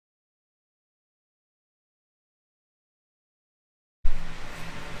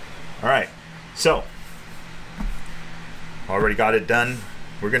All right, so already got it done.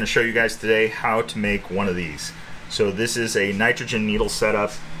 We're going to show you guys today how to make one of these. So this is a nitrogen needle setup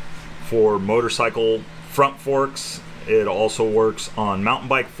for motorcycle front forks. It also works on mountain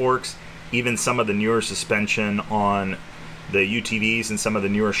bike forks, even some of the newer suspension on the UTVs and some of the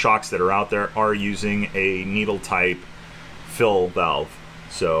newer shocks that are out there are using a needle type fill valve.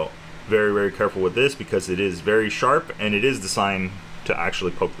 So very, very careful with this because it is very sharp and it is designed to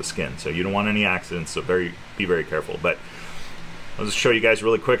actually poke the skin. So you don't want any accidents, so be very careful. But I'll just show you guys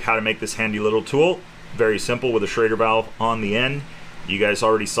really quick how to make this handy little tool. Very simple with a Schrader valve on the end. You guys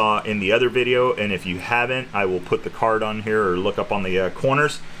already saw in the other video, and if you haven't, I will put the card on here or look up on the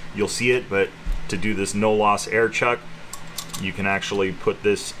corners. You'll see it, but to do this no loss air chuck, you can actually put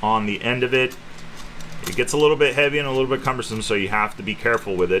this on the end of it. It gets a little bit heavy and a little bit cumbersome, so you have to be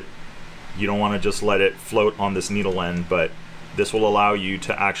careful with it. You don't want to just let it float on this needle end, but this will allow you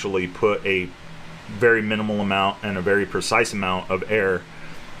to actually put a very minimal amount and a very precise amount of air,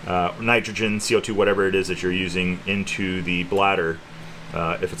 nitrogen, CO2, whatever it is that you're using, into the bladder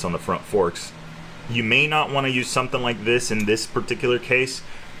if it's on the front forks. You may not want to use something like this in this particular case,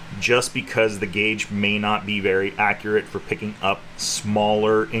 just because the gauge may not be very accurate for picking up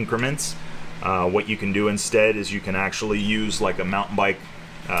smaller increments. What you can do instead is you can actually use like a mountain bike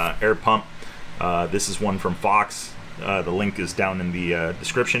air pump. This is one from Fox. The link is down in the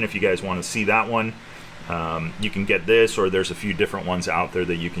description if you guys want to see that one. You can get this, or there's a few different ones out there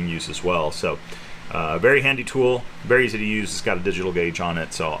that you can use as well. So very handy tool, very easy to use. It's got a digital gauge on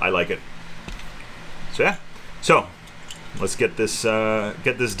it, so I like it. So yeah, so let's get this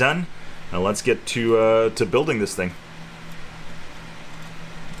done, and let's get to building this thing.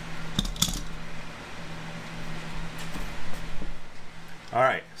 All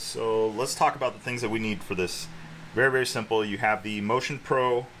right, so let's talk about the things that we need for this. Very, very simple. You have the Motion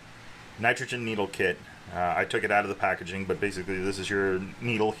Pro nitrogen needle kit. I took it out of the packaging, but basically this is your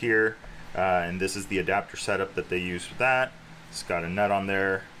needle here, and this is the adapter setup that they use for that. It's got a nut on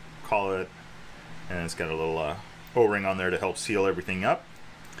there, collet, and it's got a little O-ring on there to help seal everything up.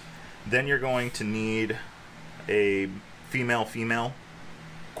 Then you're going to need a female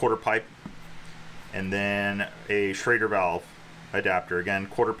quarter pipe, and then a Schrader valve adapter, again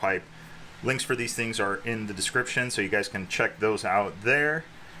quarter pipe. Links for these things are in the description, so you guys can check those out there.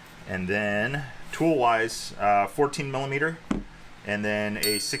 And then tool wise, 14 millimeter, and then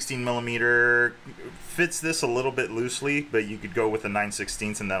a 16 millimeter fits this a little bit loosely, but you could go with a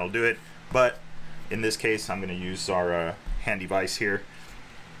 9/16 and that'll do it. But in this case, I'm going to use our handy vise here.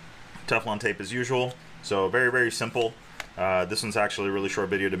 Teflon tape as usual. So very, very simple. This one's actually a really short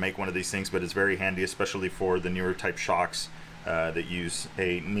video to make one of these things, but it's very handy, especially for the newer type shocks that use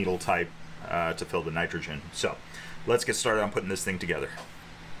a needle type to fill the nitrogen. So let's get started on putting this thing together.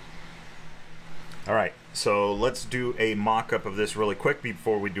 All right, so let's do a mock-up of this really quick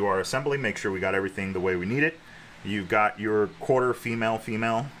before we do our assembly. Make sure we got everything the way we need it. You've got your quarter female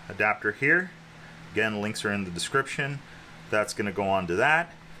adapter here. Again, links are in the description. That's going to go onto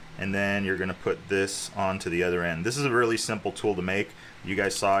that, and then you're going to put this onto the other end. This is a really simple tool to make. You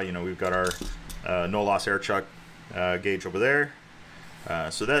guys saw, you know, we've got our no loss air chuck gauge over there.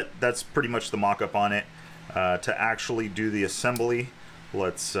 So that's pretty much the mock-up on it. To actually do the assembly,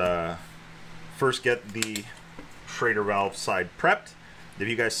 let's first get the Schrader valve side prepped. If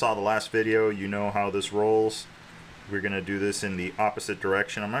you guys saw the last video, you know how this rolls. We're going to do this in the opposite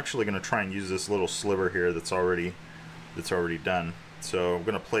direction. I'm actually going to try and use this little sliver here that's already done. So I'm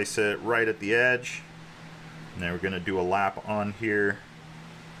going to place it right at the edge, and then we're going to do a lap on here.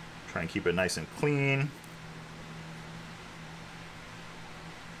 Try and keep it nice and clean.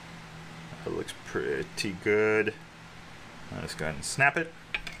 It looks pretty good. Let's go ahead and snap it.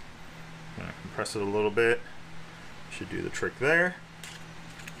 I'm going to compress it a little bit. Should do the trick there.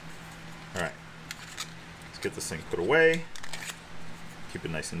 Alright, let's get this thing put away. Keep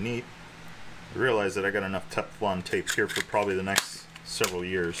it nice and neat. I realize that I got enough Teflon tape here for probably the next several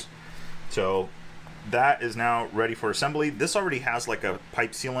years. So that is now ready for assembly. This already has like a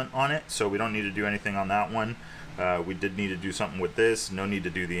pipe sealant on it, so we don't need to do anything on that one. We did need to do something with this. No need to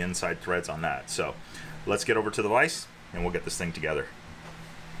do the inside threads on that. So let's get over to the vise and we'll get this thing together.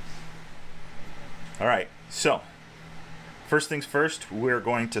 Alright, so first things first, we're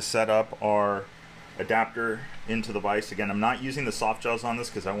going to set up our adapter into the vise. Again, I'm not using the soft gels on this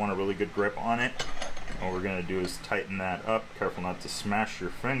because I want a really good grip on it. What we're going to do is tighten that up. Careful not to smash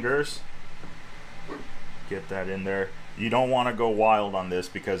your fingers. Get that in there. You don't want to go wild on this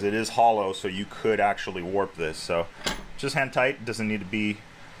because it is hollow, so you could actually warp this. So just hand tight. It doesn't need to be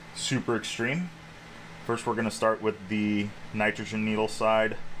super extreme. First, we're going to start with the nitrogen needle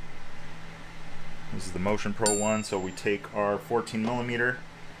side This is the Motion Pro one. So we take our 14mm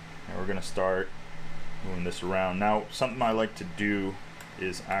and we're gonna start moving this around. Now, something I like to do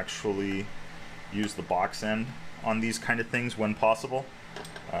is actually use the box end on these kind of things when possible,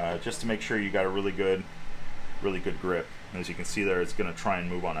 just to make sure you got a really good grip. And as you can see there, it's gonna try and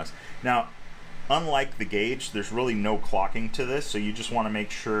move on us. Now, unlike the gauge, there's really no clocking to this, so you just wanna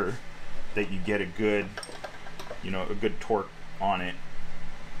make sure that you get a good, a good torque on it.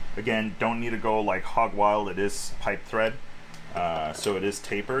 Again, don't need to go like hog wild. It is pipe thread, so it is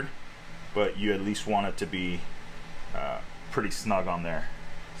tapered, but you at least want it to be pretty snug on there.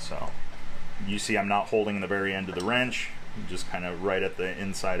 So you see I'm not holding the very end of the wrench, I'm just kind of right at the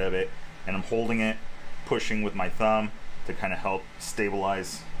inside of it, and I'm holding it, pushing with my thumb to kind of help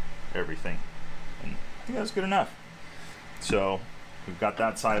stabilize everything. And I think that's good enough. So we've got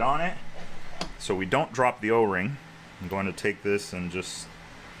that side on it, so we don't drop the O-ring. I'm going to take this and just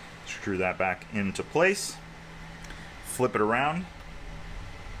screw that back into place, flip it around.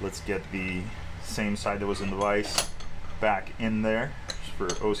 Let's get the same side that was in the vise back in there just for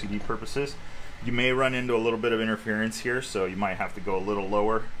OCD purposes. You may run into a little bit of interference here, so you might have to go a little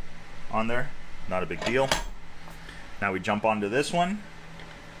lower on there. Not a big deal. Now we jump onto this one.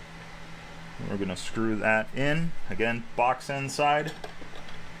 We're gonna screw that in. Again, box end side.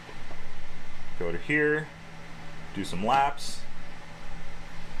 Go to here, do some laps.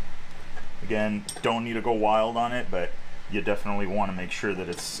 Again, don't need to go wild on it, but you definitely want to make sure that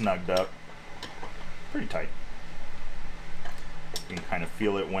it's snugged up pretty tight. You can kind of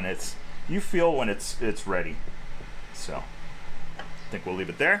feel it when it's, it's ready. So I think we'll leave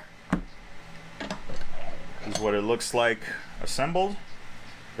it there. This is what it looks like assembled.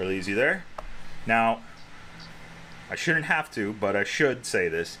 Fairly easy there. Now, I shouldn't have to, but I should say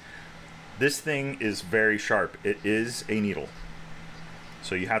this. This thing is very sharp. It is a needle.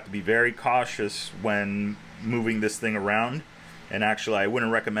 So you have to be very cautious when moving this thing around. And actually, I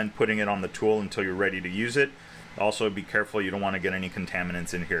wouldn't recommend putting it on the tool until you're ready to use it. Also, be careful, you don't want to get any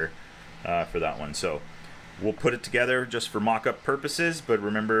contaminants in here for that one. So we'll put it together just for mock-up purposes, but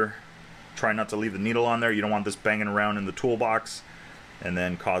remember, try not to leave the needle on there. You don't want this banging around in the toolbox and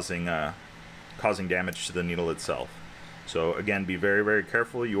then causing damage to the needle itself. So again, be very, very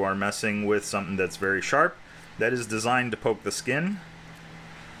careful. You are messing with something that's very sharp, that is designed to poke the skin.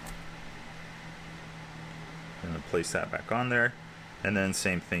 I'm going to place that back on there, and then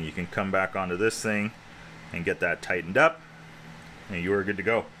same thing, you can come back onto this thing and get that tightened up, and you are good to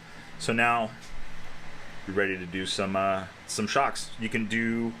go. So now you're ready to do some shocks. You can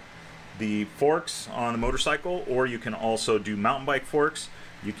do the forks on the motorcycle, or you can also do mountain bike forks.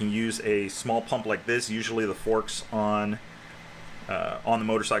 You can use a small pump like this. Usually the forks on the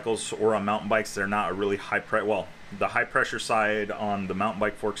motorcycles or on mountain bikes, they're not a really high pressure. Well, the high pressure side on the mountain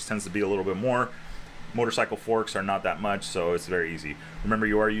bike forks tends to be a little bit more. Motorcycle forks are not that much, so it's very easy. Remember,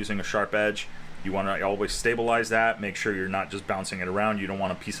 you are using a sharp edge. You want to always stabilize that. Make sure you're not just bouncing it around. You don't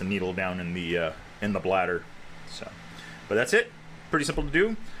want a piece of needle down in the bladder. So, but that's it. Pretty simple to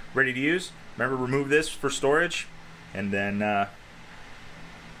do. Ready to use. Remember, remove this for storage, and then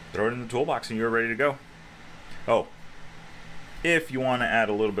throw it in the toolbox, and you're ready to go. Oh, if you want to add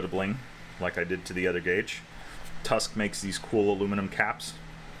a little bit of bling, like I did to the other gauge, Tusk makes these cool aluminum caps,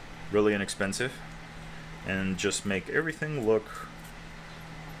 really inexpensive, and just make everything look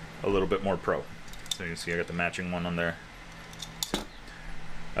a little bit more pro. So you can see I got the matching one on there.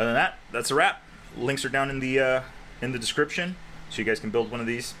 Other than that, that's a wrap. Links are down in the description, so you guys can build one of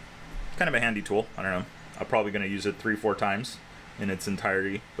these. Kind of a handy tool. I don't know. I'm probably going to use it 3-4 times in its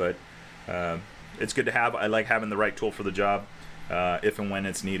entirety, but it's good to have. I like having the right tool for the job if and when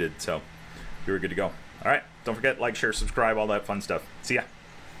it's needed. So you're good to go. All right. Don't forget, like, share, subscribe, all that fun stuff. See ya.